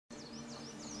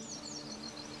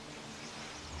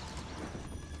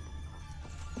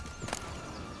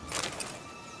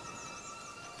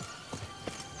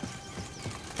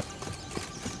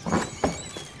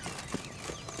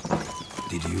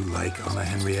you like Anna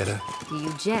Henrietta? Do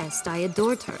you jest? I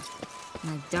adored her.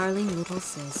 My darling little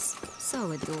sis.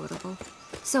 So adorable.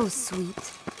 So sweet.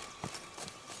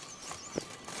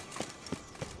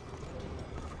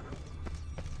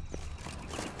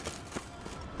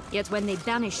 Yet when they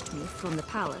banished me from the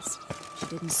palace, she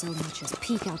didn't so much as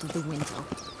peek out of the window.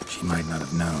 She might not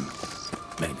have known.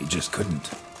 Maybe just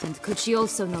couldn't. And could she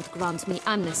also not grant me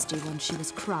amnesty when she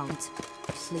was crowned?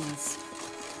 Please.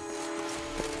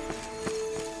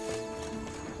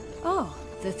 Oh,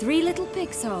 the Three Little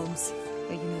Pigs homes.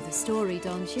 Well, you know the story,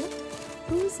 don't you?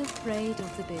 Who's afraid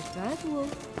of the big bad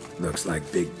wolf? Looks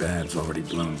like Big Bad's already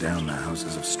blown down the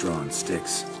houses of straw and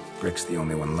sticks. Brick's the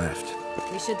only one left.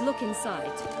 We should look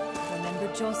inside.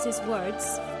 Remember Joss's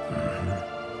words?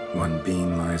 One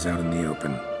beam lies out in the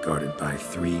open, guarded by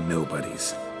 3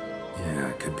 nobodies.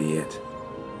 Yeah, could be it.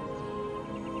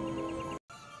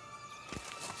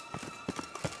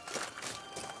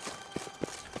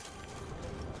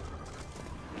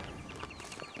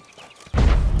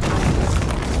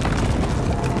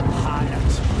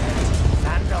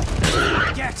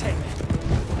 Get him!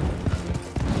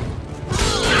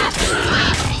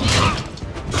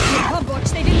 Oh,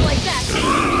 Butch, they didn't like that!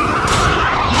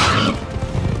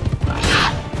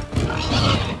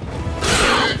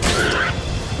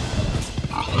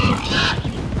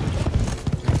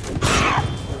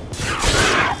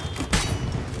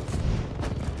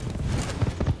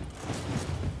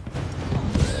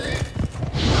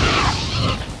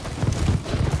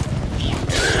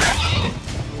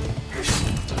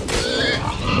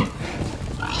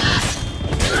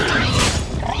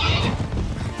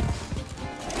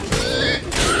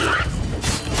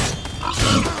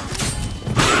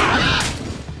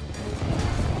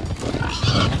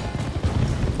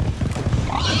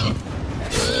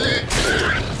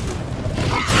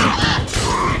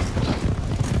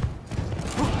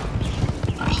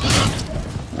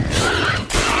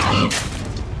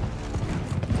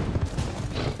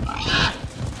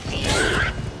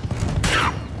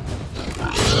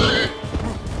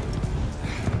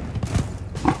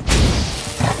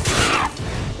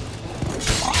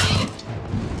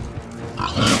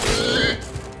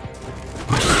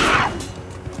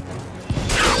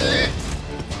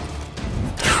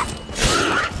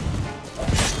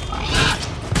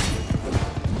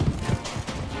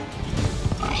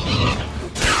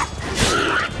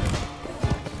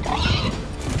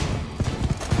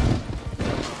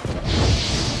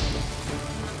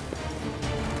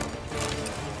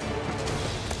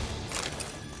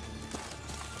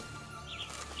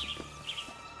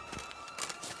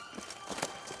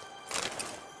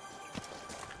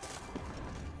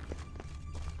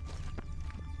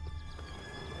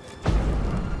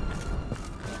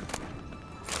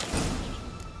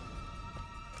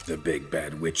 The Big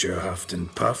Bad Witcher huffed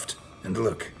and puffed, and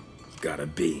look, got a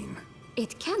bean.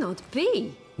 It cannot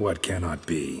be. What cannot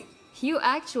be? You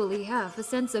actually have a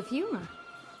sense of humor.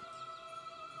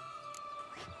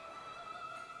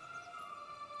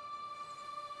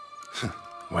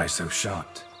 Why so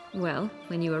shocked? Well,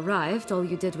 when you arrived, all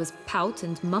you did was pout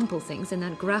and mumble things in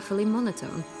that graphically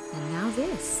monotone. And now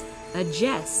this. A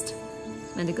jest.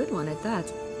 And a good one at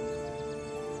that.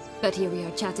 But here we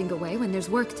are chatting away when there's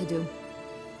work to do.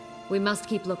 We must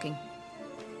keep looking.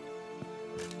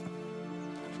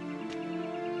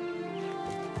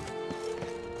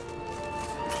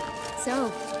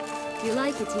 So, you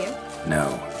like it here?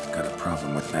 No, got a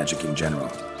problem with magic in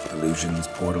general. Illusions,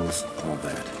 portals, all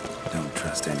that. Don't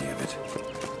trust any of it.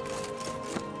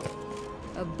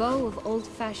 A bow of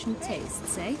old-fashioned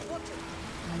tastes, eh?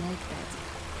 I like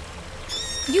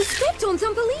that. You stepped on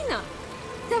Thumbelina!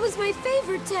 That was my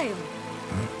favorite tale.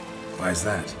 Why's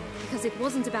that? Because it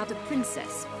wasn't about a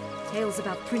princess. Tales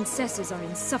about princesses are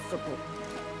insufferable.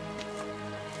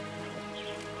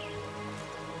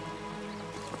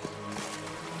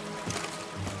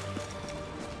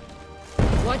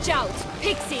 Watch out!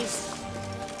 Pixies!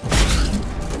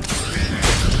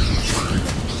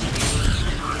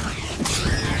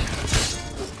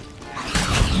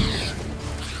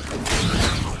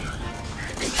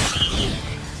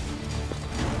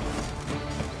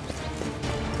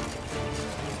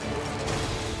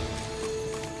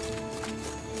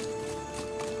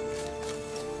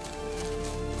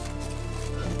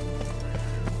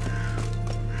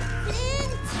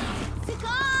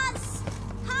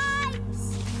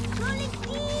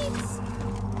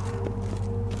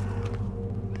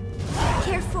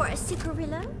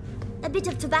 A bit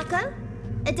of tobacco?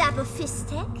 A dab of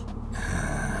fistek?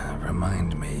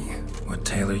 Remind me, what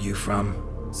tale are you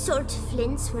from? Sold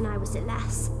flints when I was a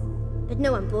lass. But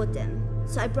no one bought them,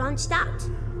 so I branched out.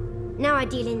 Now I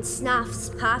deal in snaffs,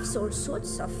 paths, all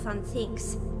sorts of fun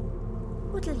things.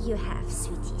 What'll you have,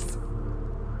 sweeties?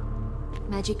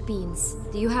 Magic beans.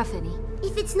 Do you have any?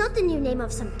 If it's not the new name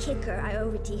of some kicker I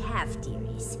already have,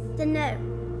 dearies, then no.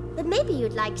 But maybe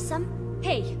you'd like some.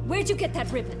 Hey, where'd you get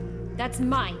that ribbon? That's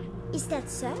mine. Is that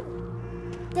so?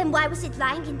 Then why was it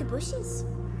lying in the bushes?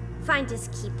 Finders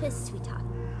keepers, sweetheart.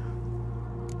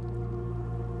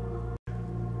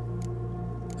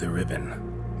 The ribbon.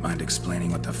 Mind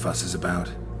explaining what the fuss is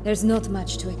about? There's not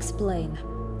much to explain.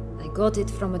 I got it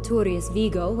from Arturius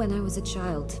Vigo when I was a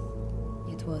child.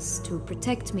 It was to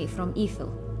protect me from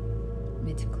evil.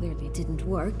 It clearly didn't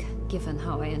work, given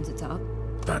how I ended up.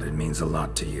 But it means a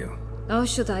lot to you. How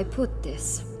should I put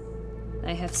this?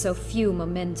 I have so few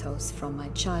mementos from my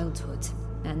childhood,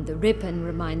 and the ribbon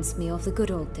reminds me of the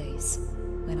good old days,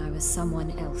 when I was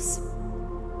someone else.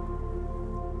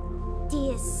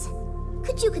 Dears,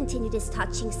 could you continue this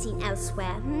touching scene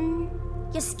elsewhere, hmm?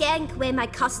 You're scaring away my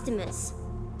customers.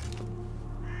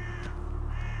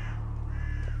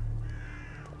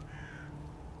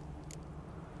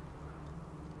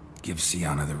 Give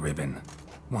Sienna the ribbon.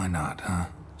 Why not, huh?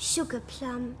 Sugar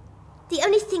plum. The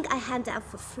only thing I hand out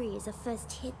for free is a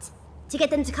first hit. To get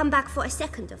them to come back for a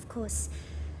second, of course.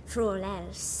 For all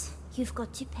else, you've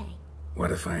got to pay.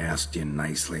 What if I asked you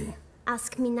nicely?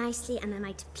 Ask me nicely and I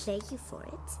might play you for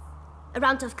it. A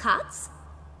round of cards?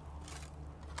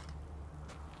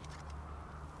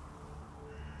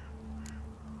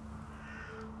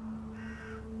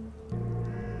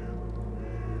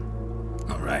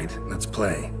 All right, let's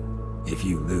play. If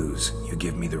you lose, you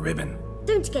give me the ribbon.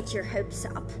 Don't get your hopes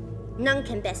up. None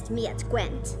can best me at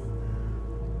Gwent.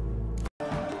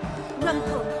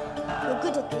 Rumpole, you're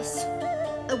good at this.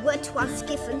 A word once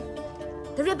given.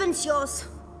 The ribbon's yours.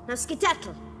 Now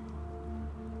skedaddle.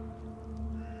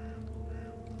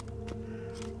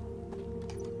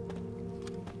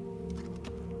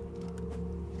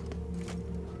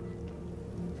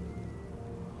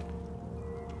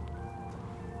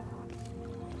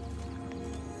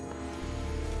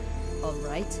 All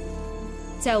right.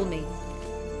 Tell me.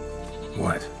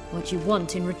 What? What you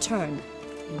want in return.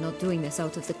 You're not doing this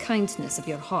out of the kindness of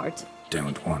your heart.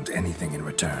 Don't want anything in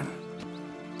return.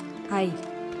 Thank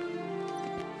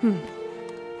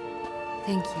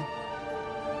you.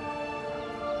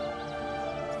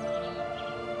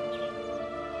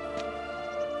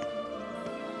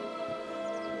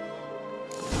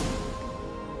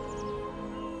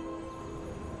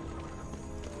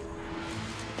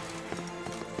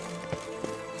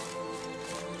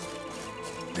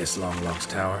 This Longlock's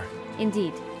tower?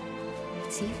 Indeed.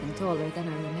 It's even taller than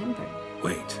I remember.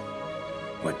 Wait.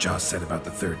 What Joss said about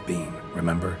the third beam,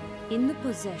 remember? In the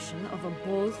possession of a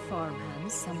bold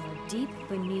farmhand somewhere deep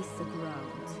beneath the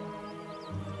ground.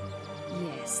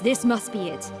 Yes, this must be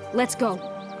it. Let's go.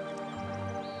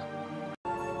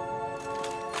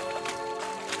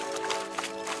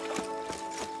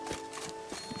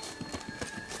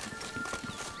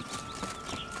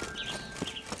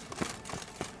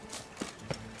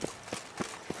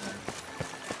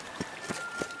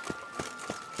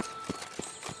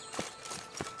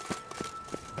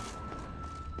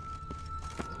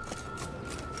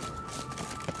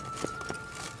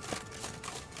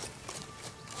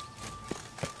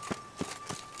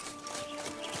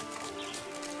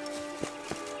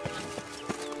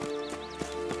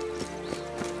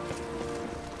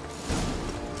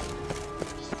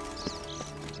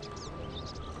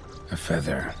 A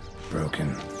feather,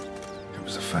 broken. It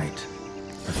was a fight.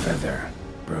 A feather,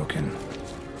 broken.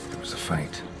 It was a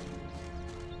fight.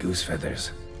 Goose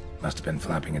feathers. Must have been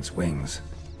flapping its wings.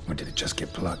 Or did it just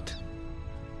get plucked?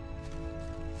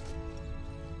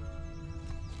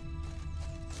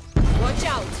 Watch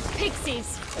out!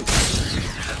 Pixies!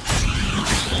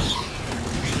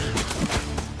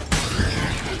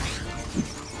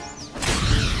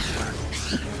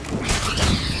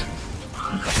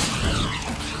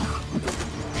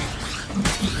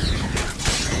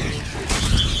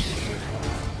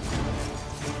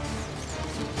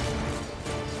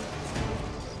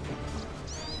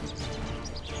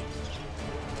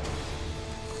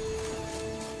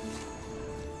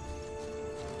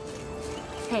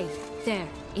 Hey, there,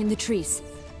 in the trees.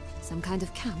 Some kind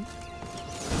of camp?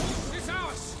 It's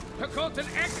ours! The Golden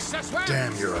X as well!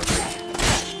 Damn, you're ugly.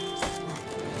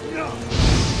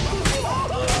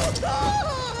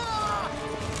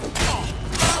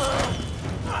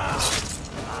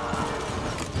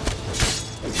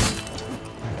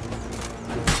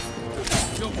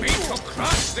 You mean to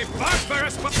crush the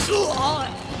barbarous...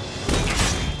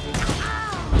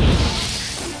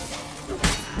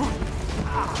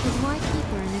 But why keep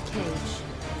her in a cage?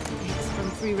 Eggs from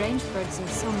 3 ranged birds are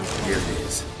so much Here better. it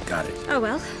is. Got it. Oh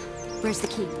well. Where's the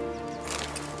key?